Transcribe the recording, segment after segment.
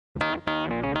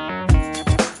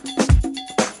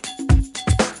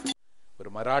ஒரு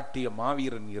மராட்டிய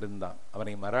மாவீரன் இருந்தான்.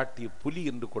 அவனை மராட்டிய புலி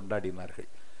என்று கொண்டாடினார்கள்.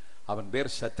 அவன் பேர்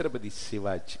சத்ரபதி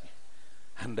சிவாஜி.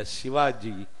 அந்த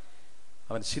சிவாஜி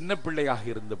அவன் சின்ன பிள்ளையாக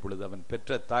இருந்த பொழுது அவன்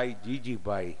பெற்ற தாய் ஜிஜி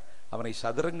பாய் அவனை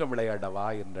சதுரங்கம் விளையாட வா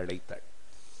என்று அழைத்தாள்.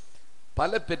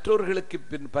 பல பெற்றோர்களுக்கு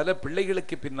பல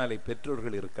பிள்ளைகளுக்கு பின்னாலே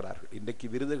பெற்றோர்கள் இருக்கிறார்கள். இன்றைக்கு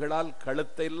விருதுகளால்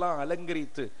கழுத்தை எல்லாம்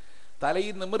அலங்கரித்து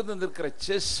தலையில் நிமிர்ந்து நிற்கிற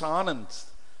செஸ் ஆனந்த்,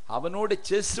 அவனோடு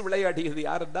செஸ் விளையாடியது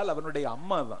யார் என்றால் அவனுடைய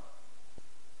அம்மா தான்.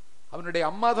 அவனுடைய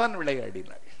அம்மா தான்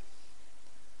விளையாடினாள்.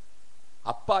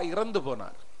 அப்பா இறந்து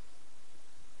போனார்.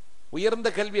 உயர்ந்த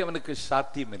கல்வி அவனுக்கு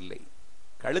சாத்தியமில்லை.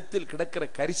 கழுத்தில் கிடக்கிற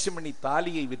கரிசமணி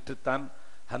தாலியை விற்றுத்தான்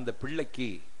அந்த பிள்ளைக்கு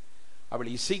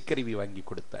அவள் இசைக்கருவி வாங்கி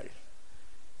கொடுத்தாள்.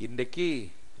 இன்றைக்கு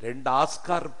 2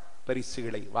 ஆஸ்கார்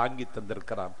பரிசுகளை வாங்கி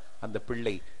தந்திருக்கிறான் அந்த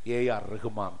பிள்ளை ஏஆர்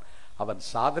ரகுமான். அவன்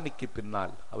சாதனைக்கு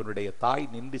பின்னால் அவனுடைய தாய்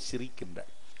நின்று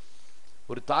சிரிக்கின்றாள்.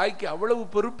 ஒரு தாய்க்கு அவ்வளவு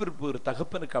பொறுப்பு இருப்பு, ஒரு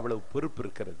தகப்பனுக்கு அவ்வளவு பொறுப்பு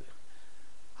இருக்கிறது.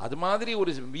 அது மாதிரி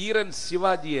ஒரு வீரன்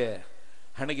சிவாஜிய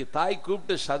அன்னைக்கு தாய்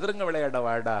கூப்பிட்டு சதுரங்க விளையாட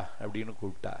வாடா அப்படின்னு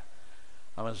கூப்பிட்டா.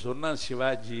 அவன் சொன்னான்,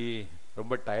 சிவாஜி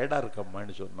ரொம்ப டயர்டா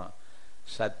இருக்கம்மான்னு சொன்னான்.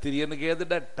 சத்திரியனுக்கு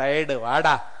எதுடா டயர்டு,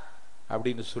 வாடா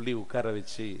அப்படின்னு சொல்லி உட்கார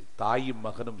வச்சு தாயும்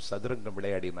மகனும் சதுரங்கம்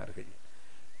விளையாடினார்கள்.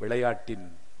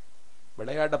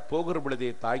 விளையாட போகிற பொழுதே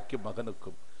தாய்க்கும்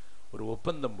மகனுக்கும் ஒரு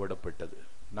ஒப்பந்தம் போடப்பட்டது.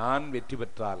 நான் வெற்றி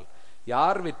பெற்றால்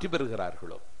யார் வெற்றி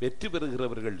பெறுகிறார்களோ, வெற்றி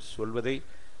பெறுகிறவர்கள் சொல்வதை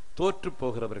தோற்று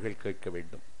போகிறவர்கள் கேட்க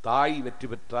வேண்டும். தாய் வெற்றி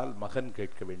பெற்றால் மகன்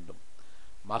கேட்க வேண்டும்,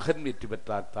 மகன் வெற்றி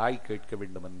பெற்றால் தாய் கேட்க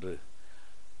வேண்டும் என்று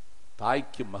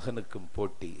தாய்க்கும் மகனுக்கும்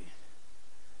போட்டி.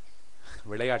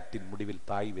 விளையாட்டின் முடிவில்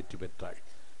தாய் வெற்றி பெற்றாள்.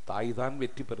 தாய் தான்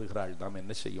வெற்றி பெறுகிறாள், நாம்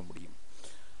என்ன செய்ய முடியும்?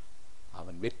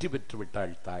 அவன் வெற்றி பெற்று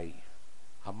விட்டாள் தாய்.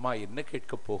 அம்மா என்ன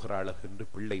கேட்க போகிறாளோ என்று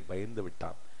பிள்ளை பயந்து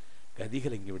விட்டான்,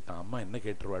 கதிகலங்கி விட்டான். அம்மா என்ன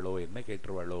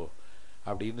கேட்டுருவாளோ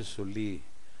அப்படின்னு சொல்லி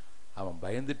அவன்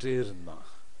பயந்துட்டே இருந்தான்.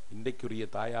 இன்றைக்குரிய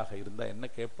தாயாக இருந்தா என்ன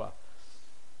கேட்பா?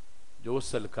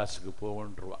 ஜோசல் காசுக்கு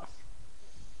போவன்றுவா,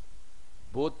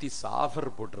 போத்தி சாஃபர்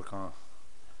போட்டிருக்கான்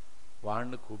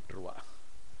வான்னு கூப்பிட்டுருவா.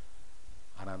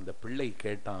 ஆனா அந்த பிள்ளை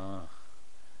கேட்டான்,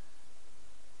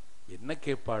 என்ன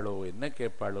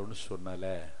கேட்பாளோன்னு சொன்னால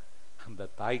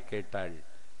அந்த தாய் கேட்டாள்,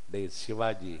 டே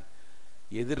சிவாஜி,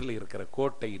 எதிரில் இருக்கிற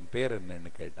கோட்டையின் பேர்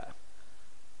என்னன்னு கேட்டான்.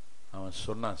 அவன்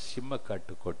சொன்னான்,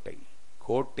 சிம்மக்காட்டு கோட்டை.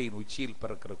 கோட்டையின் உச்சியில்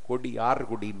பறக்கிற கொடி யார்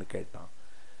கொடின்னு கேட்டான்.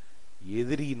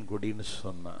 எதிரியின் கொடின்னு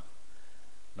சொன்னான்.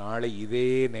 நாளை இதே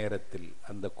நேரத்தில்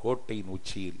அந்த கோட்டையின்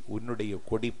உச்சியில் உன்னுடைய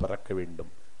கொடி பறக்க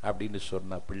வேண்டும் அப்படின்னு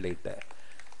சொன்ன பிள்ளைகிட்ட.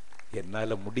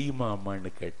 என்னால முடியுமா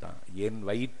அம்மான்னு கேட்டான். என்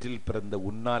வயிற்றில் பிறந்த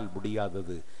உன்னால்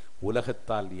முடியாதது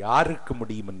உலகத்தால் யாருக்கு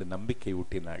முடியும் என்று நம்பிக்கை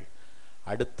ஊட்டினாள்.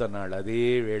 அடுத்த நாள் அதே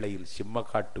வேளையில்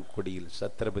சிம்மக்காட்டு கொடியில்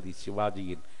சத்ரபதி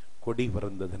சிவாஜியின் கொடி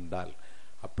பறந்ததென்றால்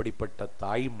அப்படிப்பட்ட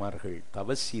தாய்மார்கள்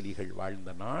தவசீலிகள்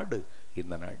வாழ்ந்த நாடு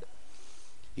இந்த நாடு.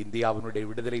 இந்தியாவினுடைய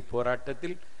விடுதலை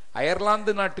போராட்டத்தில்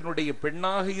அயர்லாந்து நாட்டினுடைய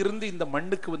பெண்ணாக இருந்து இந்த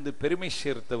மண்ணுக்கு வந்து பெருமை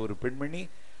சேர்த்த ஒரு பெண்மணி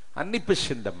அன்னி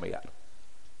பெசன்ட் அம்மையார்.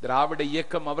 திராவிட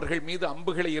இயக்கம் அவர்கள் மீது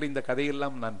அம்புகளை எறிந்த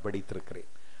கதையெல்லாம் நான்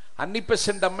படித்திருக்கிறேன். அன்னி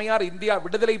பெசன்ட் அம்மையார் இந்தியா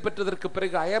விடுதலை பெற்றதற்கு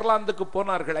பிறகு அயர்லாந்துக்கு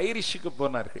போனார்கள், ஐரிஷுக்கு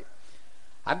போனார்கள்.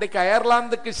 அன்றைக்கு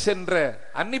அயர்லாந்துக்கு சென்ற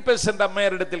அன்னி பெசன்ட்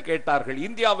அம்மையார் இடத்தில் கேட்டார்கள்,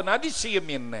 இந்தியாவின்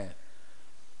அதிசயம் என்ன?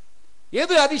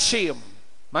 எது அதிசயம்?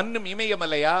 மண்ணும்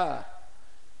இமயமலையா?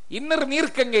 இன்னர்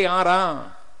நீர்க்கங்கை ஆறா?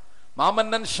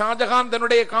 மாமன்னன் ஷாஜகான்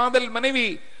தன்னுடைய காதல் மனைவி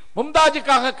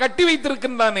மும்தாஜுக்காக கட்டி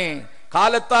வைத்திருக்கின்றானே,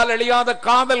 காலத்தால் அழியாத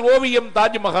காதல் ஓவியம்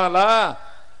தாஜ்மஹாலா?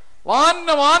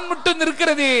 வான் மட்டும்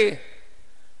இருக்கிறதே,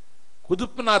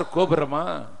 குதுப்புனார் கோபுரமா?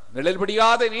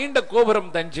 நிழல்படியாத நீண்ட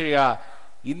கோபுரம் தஞ்சையா?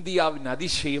 இந்தியாவின்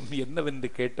அதிசயம் என்னவென்று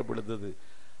கேட்ட பொழுது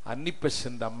அன்னி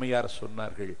பெசன்ட் அம்மையார்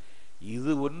சொன்னார்கள்,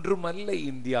 இது ஒன்றுமல்ல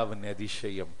இந்தியாவின்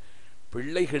அதிசயம்.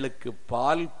 பிள்ளைகளுக்கு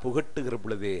பால் புகட்டுகிற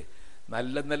பொழுதே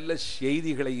நல்ல நல்ல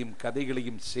செய்திகளையும்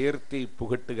கதைகளையும் சேர்த்தே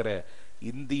புகட்டுகிற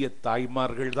இந்திய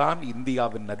தாய்மார்கள் தான்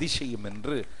இந்தியாவின் அதிசயம்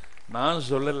என்று நான்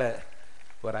சொல்லல.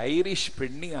 ஒரு ஐரிஷ்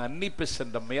பெண்ணி அன்னி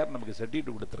பெசன்ட் அம்மையார் நமக்கு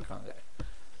சர்டிஃபிகேட் கொடுத்திருக்காங்க.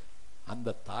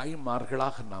 அந்த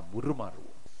தாய்மார்களாக நாம் உருமாறுவோம்.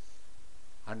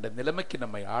 அந்த நிலைமைக்கு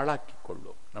நம்மை ஆளாக்கி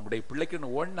கொள்ளும். நம்முடைய பிள்ளைக்கு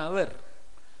 1 hour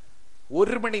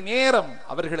 1 மணி நேரம்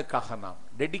அவர்களுக்காக நாம்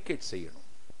டெடிகேட் செய்யணும்.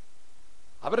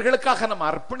 அவர்களுக்காக நாம்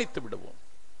அர்ப்பணித்து விடுவோம்.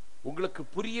 உங்களுக்கு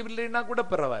புரியவில்லைன்னா கூட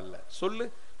பரவாயில்ல, சொல்லு,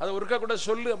 அதை ஒருக்கா கூட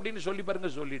சொல்லு அப்படின்னு சொல்லி பாருங்க,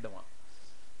 சொல்லிடுவான்.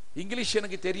 இங்கிலீஷ்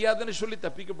எனக்கு தெரியாதுன்னு சொல்லி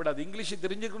தப்பிக்கப்படாது. இங்கிலீஷ்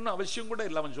தெரிஞ்சுக்கணும்னு அவசியம் கூட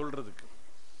இல்லை அவன் சொல்றதுக்கு.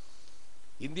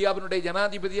 இந்தியாவினுடைய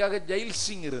ஜனாதிபதியாக ஜெயில்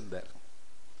சிங் இருந்தார்.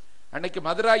 அன்னைக்கு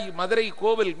மதுரை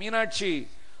கோவில் மீனாட்சி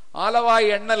ஆலவாய்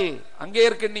அண்ணல் அங்கே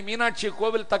இருக்க மீனாட்சி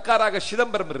கோவில் தக்காராக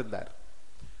சிதம்பரம் இருந்தார்.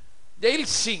 ஜெயில்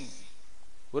சிங்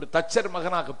ஒரு தச்சர்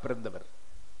மகனாக பிறந்தவர்.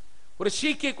 ஒரு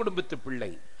சீக்கிய குடும்பத்து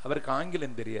பிள்ளை, அவருக்கு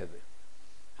ஆங்கிலம் தெரியாது.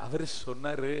 அவர்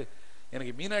சொன்னாரு,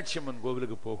 எனக்கு மீனாட்சி அம்மன்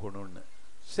கோவிலுக்கு போகணும்னு.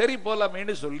 சரி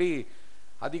போலாமேன்னு சொல்லி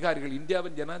அதிகாரிகள்,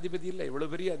 இந்தியாவின் ஜனாதிபதி இல்லை,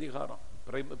 எவ்வளவு பெரிய அதிகாரம்,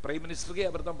 பிரைம் மினிஸ்டருக்கே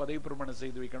அவர் தான் பதவி பிரமாணம்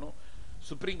செய்து வைக்கணும்,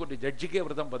 சுப்ரீம் கோர்ட் ஜட்ஜுக்கே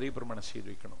அவர் தான் பதவி பிரமாணம் செய்து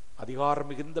வைக்கணும், அதிகாரம்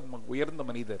மிகுந்த உயர்ந்த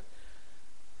மனிதர்.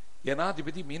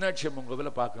 ஜனாதிபதி மீனாட்சி அம்மன்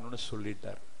கோவிலை பார்க்கணும்னு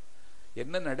சொல்லிட்டார்.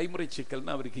 என்ன நடைமுறை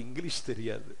சிக்கல்னா அவருக்கு இங்கிலீஷ்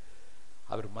தெரியாது.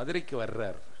 அவர் மதுரைக்கு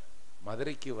வர்றார்.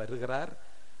 மதுரைக்கு வருகிறார்.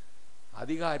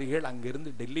 அதிகாரிகள்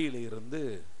அங்கிருந்து டெல்லியில இருந்து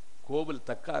கோவில்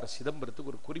தக்கார்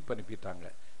சிதம்பரத்துக்கு ஒரு குறிப்பு அனுப்பிட்டாங்க.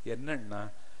 என்னன்னா,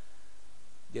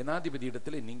 ஜனாதிபதி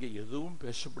இடத்துல நீங்க எதுவும்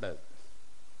பேசக்கூடாது,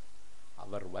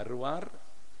 அவர் வருவார்,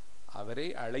 அவரை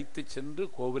அழைத்து சென்று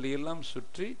கோவிலையெல்லாம்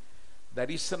சுற்றி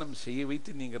தரிசனம் செய்ய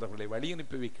வைத்து நீங்கள் அவர்களை வழி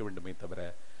அனுப்பி வைக்க வேண்டுமே தவிர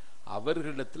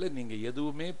அவர்களிடத்தில் நீங்க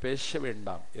எதுவுமே பேச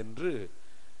வேண்டாம் என்று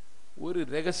ஒரு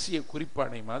ரகசிய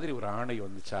குறிப்பாணை மாதிரி ஒரு ஆணை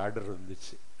வந்துச்சு, ஆர்டர்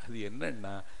வந்துச்சு. அது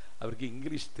என்னன்னா, அவருக்கு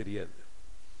இங்கிலீஷ் தெரியாது.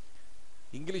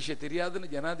 இங்கிலீஷை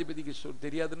தெரியாதுன்னு ஜனாதிபதிக்கு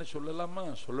தெரியாதுன்னு சொல்லலாமா?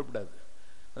 சொல்லக்கூடாது.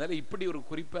 அதனால இப்படி ஒரு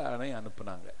குறிப்பை ஆணை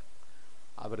அனுப்புனாங்க.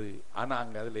 அவரு ஆனா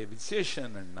அங்க அதுல விசேஷம்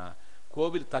என்னன்னா,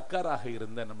 கோவில் தக்காராக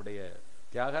இருந்த நம்முடைய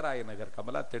தியாகராய நகர்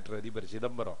கமலா தேட்டர் அதிபர்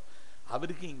சிதம்பரம்,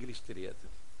 அவருக்கு இங்கிலீஷ் தெரியாது.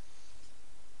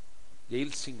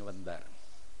 ஜெயில் சிங் வந்தார்,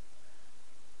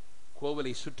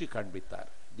 கோவிலை சுற்றி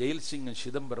காண்பித்தார். ஜெயில் சிங்கும்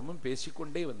சிதம்பரமும்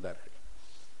பேசிக்கொண்டே வந்தார்கள்.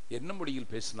 என்ன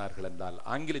மொழியில் பேசினார்கள் என்றால்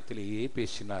ஆங்கிலத்திலேயே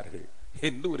பேசினார்கள்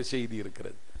என்று ஒரு செய்தி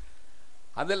இருக்கிறது.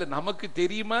 அதில் நமக்கு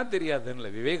தெரியுமா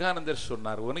தெரியாதுன்னு விவேகானந்தர்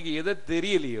சொன்னார், உனக்கு எதை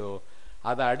தெரியலையோ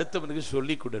அதை அடுத்தவனுக்கு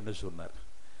சொல்லிக் கொடுன்னு சொன்னார்.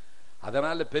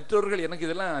 அதனால பெற்றோர்கள் எனக்கு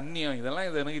இதெல்லாம் அந்நியம், இதெல்லாம்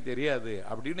இது எனக்கு தெரியாது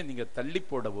அப்படின்னு நீங்க தள்ளி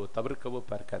போடவோ தவிர்க்கவோ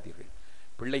பார்க்காதீர்கள்.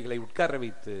 பிள்ளைகளை உட்கார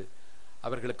வைத்து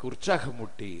அவர்களுக்கு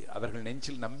உற்சாகமூட்டி அவர்கள்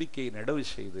நெஞ்சில் நம்பிக்கையை நடவு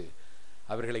செய்து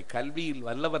அவர்களை கல்வியில்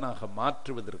வல்லவனாக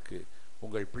மாற்றுவதற்கு,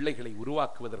 உங்கள் பிள்ளைகளை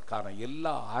உருவாக்குவதற்கான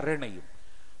எல்லா அரணையும்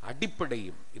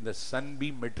அடிப்படையும் இந்த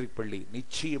சன்பீம் மெட்ரிக் பள்ளி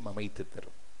நிச்சயம் அமைத்து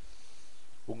தரும்.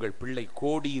 உங்கள் பிள்ளை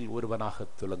கோடியில் ஒருவனாக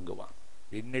துலங்குவான்.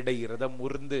 என்னிடை ரதம்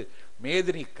உருந்து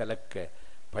மேதினை கலக்க,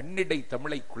 பன்னிடை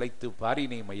தமிழை குலைத்து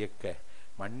பாரினை மயக்க,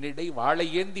 மண்ணிடை வாழை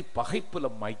ஏந்தி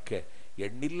பகைப்புலம் மாய்க்க,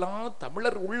 எண்ணில்லா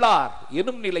தமிழர் உள்ளார்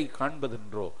எனும் நிலை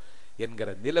காண்பதென்றோ என்கிற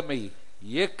நிலைமை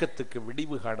இயக்கத்துக்கு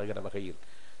விடிவு காணுகிற வகையில்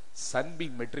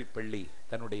சன்பீம் மெட்ரிக் பள்ளி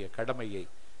தன்னுடைய கடமையை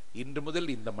இன்று முதல்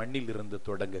இந்த மண்ணில் இருந்து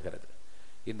தொடங்குகிறது.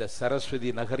 இந்த சரஸ்வதி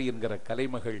நகர் என்கிற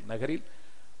கலைமகள் நகரில்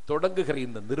தொடங்குகிற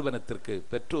இந்த நிறுவனத்திற்கு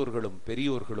பெற்றோர்களும்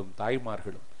பெரியோர்களும்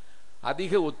தாய்மார்களும்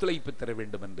அதிக ஒத்துழைப்பு தர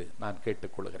வேண்டும் என்று நான்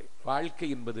கேட்டுக்கொள்கிறேன். வாழ்க்கை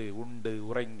என்பது உண்டு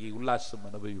உறங்கி உல்லாசம்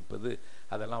அனுபவிப்பது,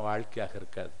 அதெல்லாம் வாழ்க்கையாக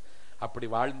இருக்காது. அப்படி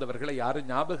வாழ்ந்தவர்களை யாரும்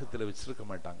ஞாபகத்தில் வச்சிருக்க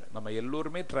மாட்டாங்க. நம்ம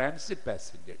எல்லோருமே டிரான்சிட்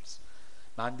பேசஞ்சர்ஸ்.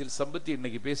 நாஞ்சில் சம்பத்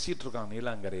இன்னைக்கு பேசிட்டு இருக்கான்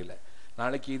நீலாங்கரையில,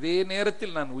 நாளைக்கு இதே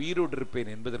நேரத்தில் நான் உயிரோடு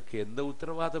இருப்பேன் என்பதற்கு எந்த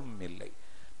உத்தரவாதமும் இல்லை.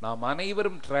 நாம்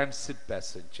அனைவரும் டிரான்சிட்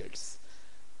பேசஞ்சர்ஸ்.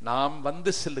 நாம்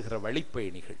வந்து செல்லுகிற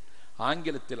வழிப்பயணிகள்.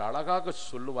 ஆங்கிலத்தில் அழகாக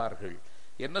சொல்லுவார்கள்,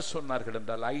 என்ன சொன்னார்கள்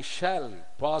என்றால், I shall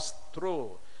pass through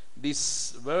this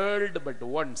world but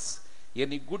once.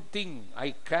 Any good thing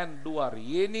I can do or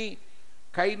any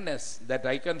kindness that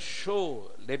I can show,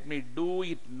 let me do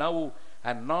it now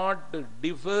and not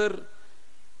defer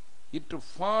it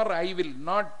far. I will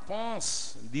not pass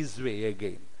this way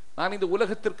again. நான் இந்த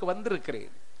உலகத்திற்கு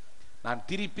வந்திருக்கிறேன், நான்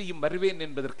திருப்பியும் வருவேன்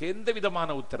என்பதற்கு எந்த விதமான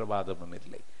உத்தரவாதமும்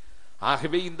இல்லை.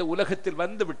 ஆகவே இந்த உலகத்தில்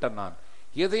வந்துவிட்ட நான்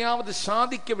எதையாவது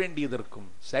சாதிக்க வேண்டியதற்கும்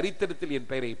சரித்திரத்தில் என்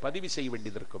பெயரை பதிவு செய்ய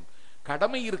வேண்டியதற்கும்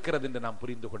கடமை இருக்கிறது என்று நாம்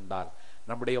புரிந்து கொண்டால்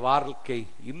நம்முடைய வாழ்க்கை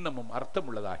இன்னமும்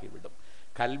அர்த்தமுள்ளதாகிவிடும்.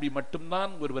 கல்வி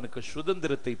மட்டும்தான் ஒருவனுக்கு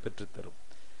சுதந்திரத்தை பெற்றுத்தரும்.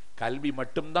 கல்வி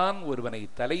மட்டும்தான் ஒருவனை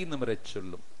தலை நிமிரச்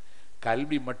சொல்லும்.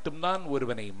 கல்வி மட்டும்தான்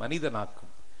ஒருவனை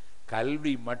மனிதனாக்கும்.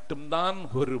 கல்வி மட்டும்தான்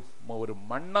ஒரு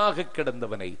மண்ணாக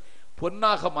கிடந்தவனை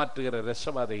பொன்னாக மாற்றுகிற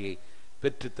ரசவாதையை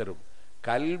பெற்றுத்தரும்.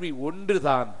 கல்வி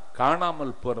ஒன்றுதான்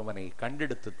காணாமல் போனவனை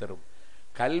கண்டெடுத்து தரும்.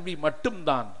 கல்வி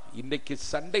மட்டும்தான் இன்றைக்கு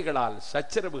சண்டைகளால்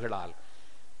சச்சரவுகளால்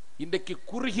இன்றைக்கு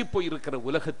குறுகி போயிருக்கிற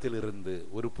உலகத்தில் இருந்து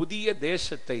ஒரு புதிய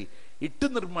தேசத்தை இட்டு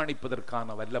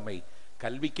நிர்மாணிப்பதற்கான வல்லமை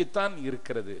கல்விக்குத்தான்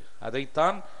இருக்கிறது.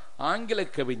 அதைத்தான் ஆங்கில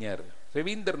கவிஞர்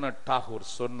ரவீந்திரநாத் டாகூர்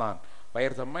சொன்னான்,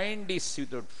 where the mind is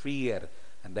without fear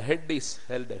and the head is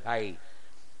held high,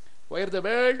 where the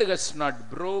world has not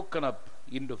broken up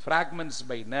into fragments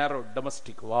by narrow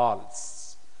domestic walls,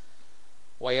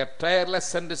 where tireless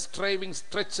and striving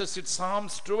stretches its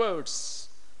arms towards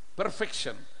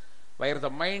perfection, where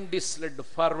the mind is led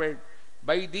forward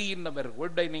by thee in our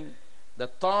ordaining the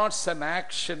thoughts and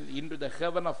action into the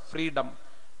heaven of freedom.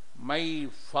 My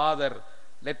Father,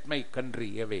 let my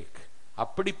country awake.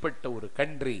 அப்படிப்பட்ட ஒரு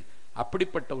country,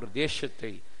 அப்படிப்பட்ட ஒரு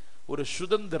தேசத்தை, ஒரு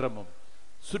சுதந்திரமும்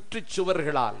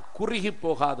சுற்றுச்சுவர்களால் குறுகி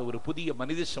போகாத ஒரு புதிய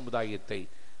மனித சமுதாயத்தை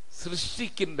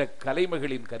சிருஷ்டிக்கின்ற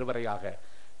கலைமகளின் கருவறையாக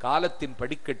காலத்தின்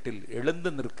படிக்கட்டில்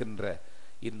எழுந்து நிற்கின்ற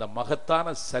இந்த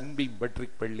மகத்தான சன்பீம்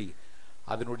மெட்ரிக் பள்ளி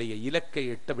அதனுடைய இலக்கை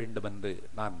எட்ட வேண்டும் என்று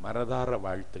நான் மனதார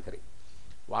வாழ்த்துகிறேன்.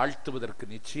 வாழ்த்துவதற்கு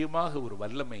நிச்சயமாக ஒரு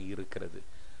வல்லமை இருக்கிறது.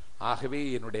 ஆகவே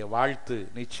என்னுடைய வாழ்த்து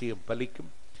நிச்சயம்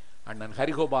பலிக்கும். அண்ணன்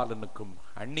ஹரிகோபாலனுக்கும்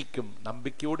அன்னிக்கும்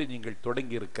நம்பிக்கையோடு நீங்கள்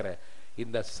தொடங்கி இருக்கிற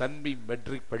இந்த சன்பீம்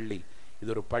மெட்ரிக் பள்ளி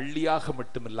இது ஒரு பள்ளியாக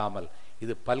மட்டுமில்லாமல்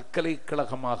இது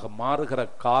பல்கலைக்கழகமாக மாறுகிற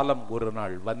காலம் ஒரு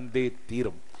நாள் வந்தே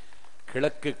தீரும்.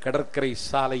 கிழக்கு கடற்கரை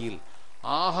சாலையில்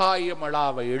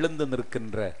ஆகாயமளாவ எழுந்து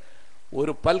நிற்கின்ற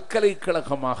ஒரு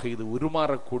பல்கலைக்கழகமாக இது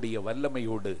உருமாறக்கூடிய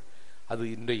வல்லமையோடு அது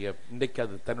இன்றைக்கு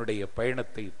அது தன்னுடைய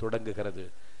பயணத்தை தொடங்குகிறது.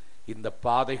 இந்த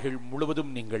பாதைகள்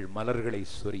முழுவதும் நீங்கள் மலர்களை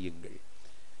சொரியுங்கள்.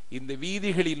 இந்த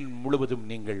வீதிகளில் முழுவதும்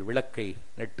நீங்கள் விளக்கை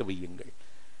நட்டு வையுங்கள்.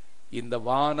 இந்த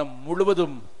வானம்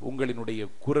முழுவதும் உங்களினுடைய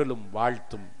குரலும்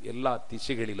வாழ்த்தும் எல்லா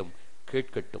திசைகளிலும்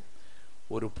கேட்கட்டும்.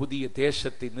 ஒரு புதிய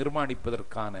தேசத்தை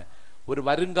நிர்மாணிப்பதற்கான ஒரு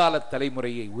வருங்கால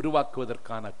தலைமுறையை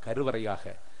உருவாக்குவதற்கான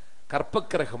கருவறையாக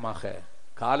கற்பக்கிரகமாக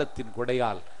காலத்தின்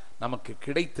கொடையால் நமக்கு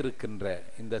கிடைத்திருக்கின்ற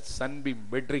இந்த சன்பீம்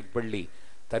மெட்ரிக் பள்ளி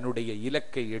தன்னுடைய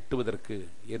இலக்கை எட்டுவதற்கு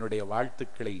என்னுடைய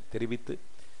வாழ்த்துக்களை தெரிவித்து,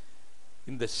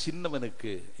 இந்த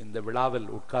சின்னவனுக்கு இந்த விழாவில்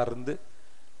உட்கார்ந்து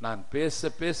நான் பேச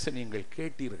பேச நீங்கள்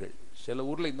கேட்டீர்கள். சில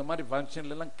ஊர்ல இந்த மாதிரி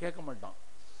ஃபங்க்ஷன்ல எல்லாம் கேட்க மாட்டான்.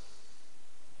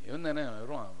 இவன் தானே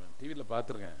வருவான், டிவியில்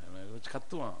பார்த்துருக்கேன்,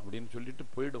 கத்துவான் அப்படின்னு சொல்லிட்டு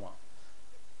போயிடுவான்.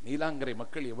 நீலாங்கரை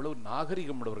மக்கள் எவ்வளவு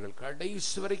நாகரிகம் உள்ளவர்கள்.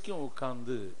 கடைசி வரைக்கும்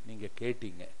உட்கார்ந்து நீங்க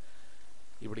கேட்டீங்க.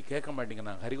 இப்படி கேட்க மாட்டீங்க.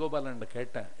 நான் ஹரிகோபாலன்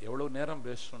கேட்டேன், எவ்வளவு நேரம்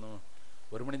பேசணும்?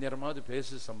 1 மணி நேரமாவது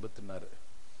பேசு சம்பத்துனாரு.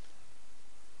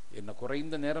 என்ன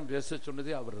குறைந்த நேரம் பேச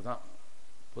சொன்னதே அவர் தான்.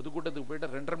 பொதுக்கூட்டத்துக்கு போயிட்டு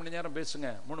 2.5 மணி நேரம் பேசுங்க,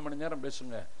 3 மணி நேரம்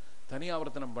பேசுங்க, தனி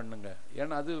ஆவர்த்தனம் பண்ணுங்க.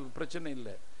 ஏன்னா அது பிரச்சனை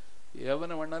இல்லை.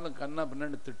 எவனை வேணாலும் கண்ணா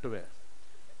பின்னான்னு திட்டுவேன்.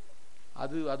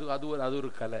 அது அது அது ஒரு அது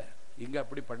ஒரு கலை. இங்க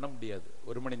அப்படி பண்ண முடியாது.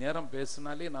 1 மணி நேரம்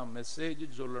பேசினாலே நான் மெசேஜ்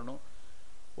சொல்லணும்,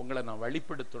 உங்களை நான்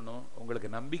வழிப்படுத்தணும், உங்களுக்கு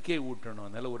நம்பிக்கை ஊட்டணும்.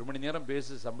 அதனால 1 மணி நேரம்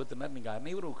பேசு சம்பத்தினார். நீங்க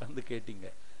அனைவரும் உட்கார்ந்து கேட்டீங்க.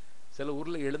 சில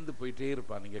ஊர்ல எழுந்து போயிட்டே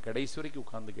இருப்பான், நீங்க கடைசி வரைக்கும்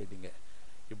உட்கார்ந்து கேட்டீங்க.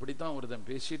 இப்படித்தான் ஒருத்தன்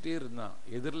பேசிட்டே இருந்தான்.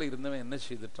 எதிரில் இருந்தவன் என்ன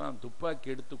செய்துட்டான்,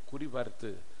 துப்பாக்கி எடுத்து குறி பார்த்து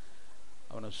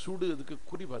அவனை சுடுறதுக்கு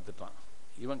குறி பார்த்துட்டான்.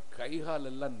 இவன் கைகால்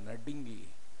எல்லாம் நடுங்கி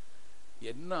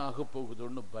என்ன ஆக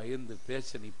போகுதோன்னு பயந்து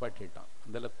பேச நிப்பாட்டிட்டான்.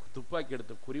 அந்த துப்பாக்கி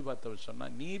எடுத்து குறி பார்த்தவன் சொன்னா,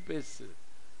 நீ பேசு,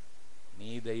 நீ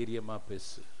தைரியமா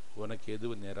பேசு, உனக்கு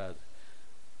எதுவும் நேராது.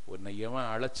 உன்னை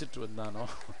எவன் அழைச்சிட்டு வந்தானோ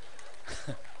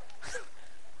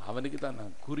அவனுக்கு தான்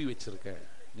நான் குறி வச்சிருக்கேன்,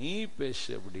 நீ பேசு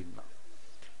அப்படின்னா.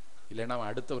 இல்லைன்னா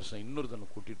அவன் அடுத்த வருஷம் இன்னொருத்தனை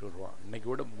கூட்டிட்டு வருவான். இன்னைக்கு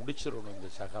கூட முடிச்சிடணும் இந்த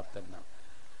சகாப்தன்னா.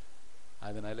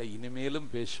 அதனால இனிமேலும்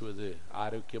பேசுவது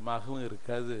ஆரோக்கியமாகவும்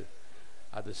இருக்காது.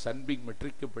 அது சன்பீம்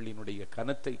மெட்ரிக் பள்ளியினுடைய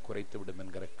கனத்தை குறைத்து விடும்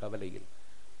என்கிற கவலையில்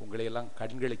உங்களையெல்லாம்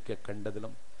கண்களிக்க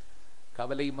கண்டதிலும்,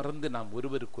 கவலை மறந்து நாம்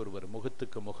ஒருவருக்கு ஒருவர்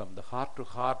முகத்துக்கு முகம், இந்த hard to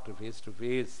heart, face to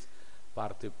face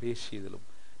பார்த்து பேசியதிலும்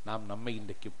நாம் நம்மை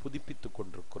இன்றைக்கு புதுப்பித்துக்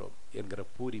கொண்டிருக்கிறோம் என்கிற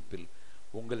பூரிப்பில்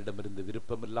உங்களிடமிருந்து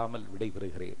விருப்பமில்லாமல்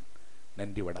விடைபெறுகிறேன்.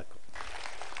 நன்றி, வணக்கம்.